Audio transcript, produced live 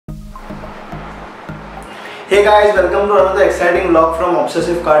Hey guys, welcome to another exciting vlog from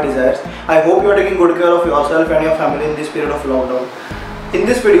Obsessive Car Desires. I hope you are taking good care of yourself and your family in this period of lockdown. In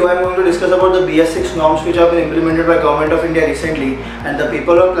this video, I am going to discuss about the BS6 norms which have been implemented by Government of India recently, and the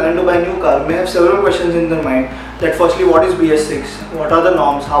people who are planning to buy a new car may have several questions in their mind. That firstly, what is BS6? What are the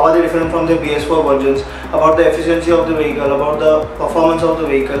norms? How are they different from the BS4 versions? About the efficiency of the vehicle, about the performance of the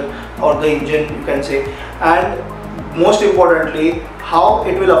vehicle or the engine you can say, and most importantly, how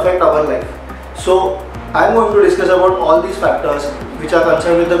it will affect our life. So I am going to discuss about all these factors which are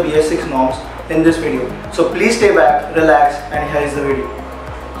concerned with the BS6 norms in this video. So please stay back, relax, and here is the video.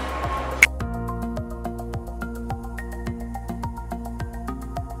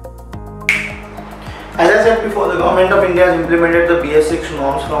 As I said before, the Government of India has implemented the BS6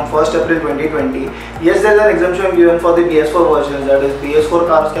 norms from 1st April 2020. Yes, there is an exemption given for the BS4 versions, that is BS4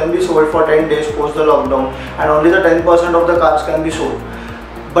 cars can be sold for 10 days post the lockdown and only the 10% of the cars can be sold.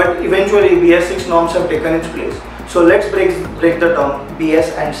 But eventually BS6 norms have taken its place. So let's break the term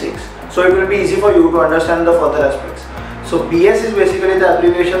BS and 6. So it will be easy for you to understand the further aspects. So BS is basically the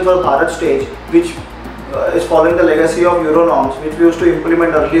abbreviation for Bharat Stage, which is following the legacy of Euro norms which we used to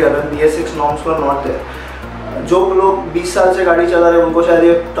implement earlier when BS6 norms were not there. जो लोग 20 साल से गाड़ी चला रहे हैं उनको शायद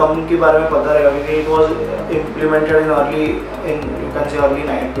ये टर्म के बारे में पता रहेगा क्योंकि it was implemented in you can say early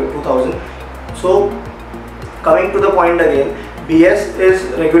 2000. So coming to the point again, BS is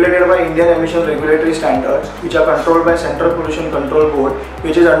regulated by Indian Emission Regulatory Standards, which are controlled by Central Pollution Control Board,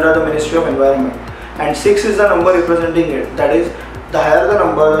 which is under the Ministry of Environment. And 6 is the number representing it. That is, the higher the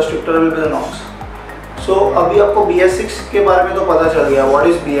number, the stricter will be the norms. So अभी आपको BS6 के बारे में तो पता चल गया. What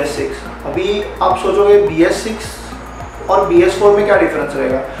is BS6? अभी आप सोचोगे BS6 और BS4 में क्या difference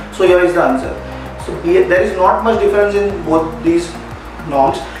रहेगा? So here is the answer. So there is not much difference in both these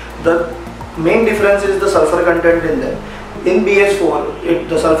norms. The main difference is the sulfur content in them. In BS4,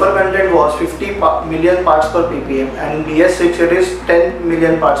 the sulfur content was 50 million parts per ppm, and in BS6 it is 10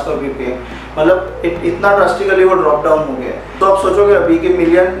 million parts per ppm. मतलब इतना drastically वो drop down हो गया है. तो आप सोचोगे अभी कि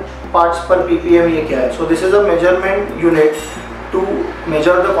million parts per ppm ये क्या है? So this is a measurement unit to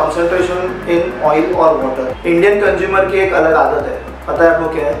measure the concentration in oil or water. Indian consumer की एक अलग आदत है, पता है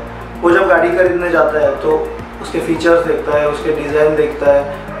आपको क्या है? वो जब गाड़ी खरीदने जाता है तो उसके फीचर्स देखता है, उसके डिज़ाइन देखता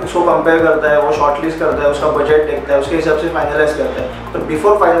है, उसको कंपेयर करता है, वो शॉर्टलिस्ट करता है, उसका बजट देखता है, उसके हिसाब से फाइनलाइज करता है. पर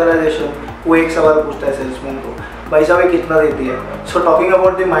बिफोर फाइनलाइजेशन वो एक सवाल पूछता है सेल्समैन को, भाई साहब ये कितना देती है? So talking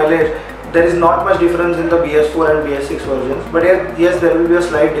about the mileage, there is not much difference in the BS4 and BS6 versions, but yes, there will be a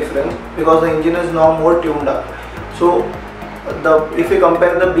slight difference because the engine is now more tuned up. So if we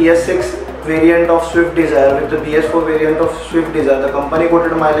compare the BS6 variant of Swift Desire with the BS4 variant of Swift Desire, the company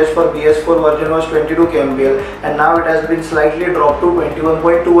quoted mileage for BS4 version was 22 kmpl and now it has been slightly dropped to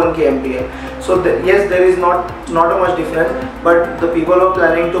 21.21 kmpl. So yes, there is not a much difference, but the people who are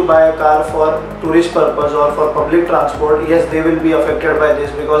planning to buy a car for tourist purpose or for public transport, yes, they will be affected by this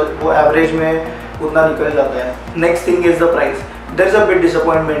because वो average में उतना निकल जाता है. Next thing is the price. There is a bit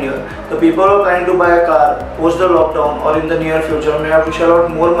disappointment here. The people who are planning to buy a car post the lockdown or in the near future may have to shell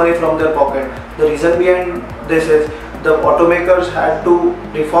out more money from their pocket. The reason behind this is the automakers had to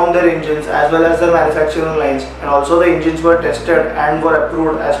reform their engines as well as their manufacturing lines, and also the engines were tested and were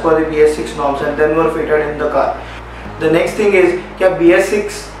approved as per the BS6 norms and then were fitted in the car. The next thing is, can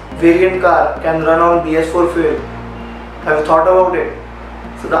BS6 variant car can run on BS4 fuel? Have you thought about it?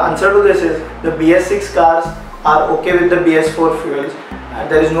 So the answer to this is the BS6 cars are okay with the BS4 fuels, and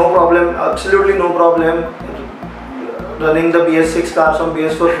there is no problem, absolutely no problem running the BS6 cars on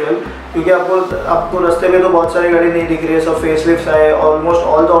BS4 fuel, क्योंकि आपको रास्ते में तो बहुत सारी गाड़ी नहीं दिख रही है. सब फेसलिफ्ट्स आए, almost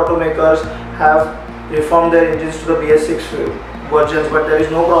all the automakers have reformed their engines to the BS6 fuel versions, but there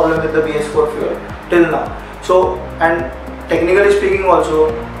is no problem with the BS4 fuel till now. So, and technically speaking also,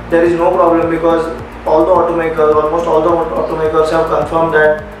 there is no problem because all the automakers, almost all the automakers have confirmed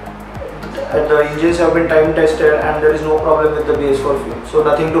that the engines have been time tested and there is no problem with the BS4 fuel, so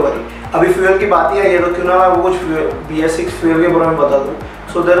nothing to worry. अभी fuel की बात ही आई है तो क्यों ना मैं वो कुछ BS6 fuel के बारे में बता दूँ.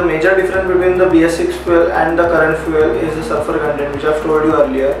 So the major difference between the BS6 fuel and the current fuel is the sulfur content, which I have told you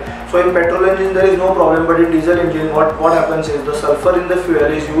earlier. So in petrol engine there is no problem, but in diesel engine what happens is the sulfur in the fuel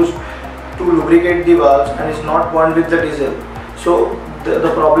is used to lubricate the valves and is not bond with the diesel. So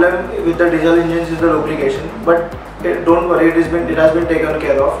the problem with the diesel engines is the lubrication, but don't worry, it has been taken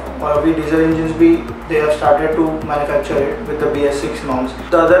care of. We diesel engines they have started to manufacture it with the BS6 norms.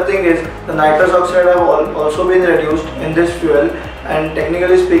 The other thing is the nitrous oxide have also been reduced in this fuel, and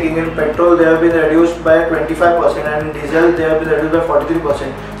technically speaking in petrol they have been reduced by 25% and in diesel they have been reduced by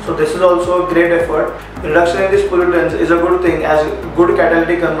 43%. So this is also a great effort. Reduction in these pollutants is a good thing, as good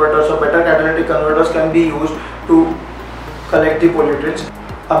catalytic converters or better catalytic converters can be used to collect the pollutants.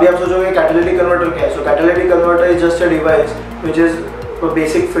 अभी आप सोचोगे catalytic converter क्या है? सो catalytic converter is just a device which is a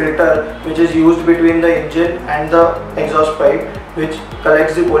basic filter which is used between the engine and the exhaust pipe which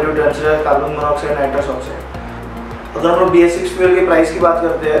collects the pollutants such as carbon monoxide, nitrous oxide. अगर हम लोग BS6 fuel के price की बात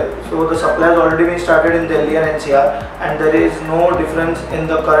करते हैं, so the supply has already been started in Delhi and NCR and there is no difference in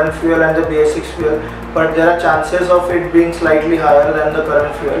the current fuel and the BS6 fuel, but there are chances of it being slightly higher than the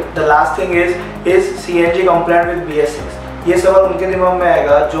current fuel. The last thing is CNG compliant with BS6? ये सवाल उनके दिमाग में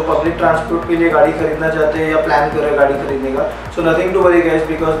आएगा जो public transport के लिए गाड़ी खरीदना चाहते हैं या प्लान कर रहे हैं गाड़ी खरीदने का. So nothing to worry guys,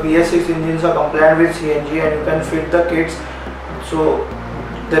 because BS6 engines are compliant with CNG and you can fit the kits, so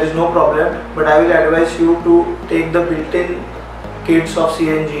there is no problem, but I will advise you to take the built-in kits of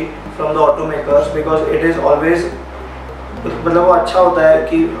CNG from the automakers because it is always, मतलब वो अच्छा होता है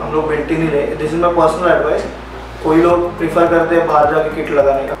कि हम लोग built-in ही लें. This is my personal advice. कोई लोग प्रीफर करते हैं बाहर जाके किट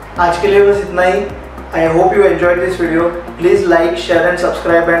लगाने का. आज के लिए बस इतना ही. I hope you enjoyed this video. Please like, share and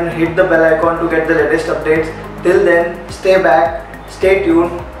subscribe and hit the bell icon to get the latest updates. Till then, stay back, stay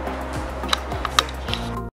tuned.